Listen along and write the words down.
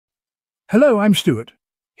Hello, I'm Stuart.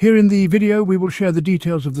 Here in the video we will share the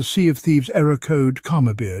details of the Sea of Thieves error code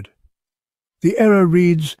Carmebeard. The error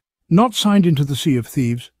reads, "Not signed into the Sea of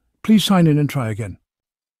Thieves. Please sign in and try again."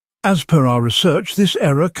 As per our research, this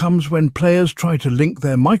error comes when players try to link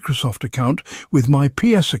their Microsoft account with my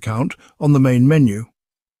PS account on the main menu,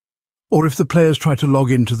 or if the players try to log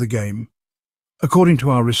into the game. According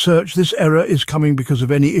to our research, this error is coming because of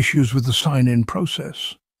any issues with the sign-in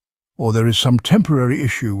process, or there is some temporary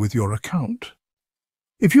issue with your account.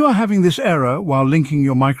 If you are having this error while linking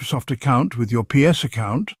your Microsoft account with your PS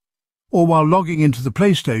account, or while logging into the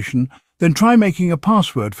PlayStation, then try making a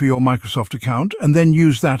password for your Microsoft account and then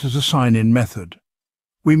use that as a sign-in method.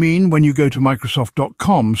 We mean when you go to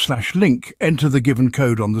microsoft.com/link, enter the given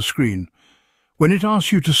code on the screen. When it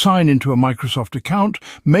asks you to sign into a Microsoft account,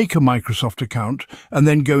 make a Microsoft account and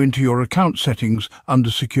then go into your account settings under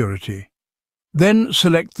Security. Then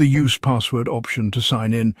select the Use Password option to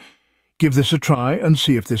sign in. Give this a try and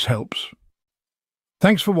see if this helps.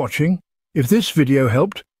 Thanks for watching. If this video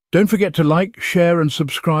helped, don't forget to like, share and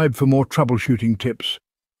subscribe for more troubleshooting tips.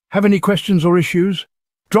 Have any questions or issues?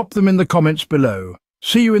 Drop them in the comments below.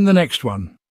 See you in the next one.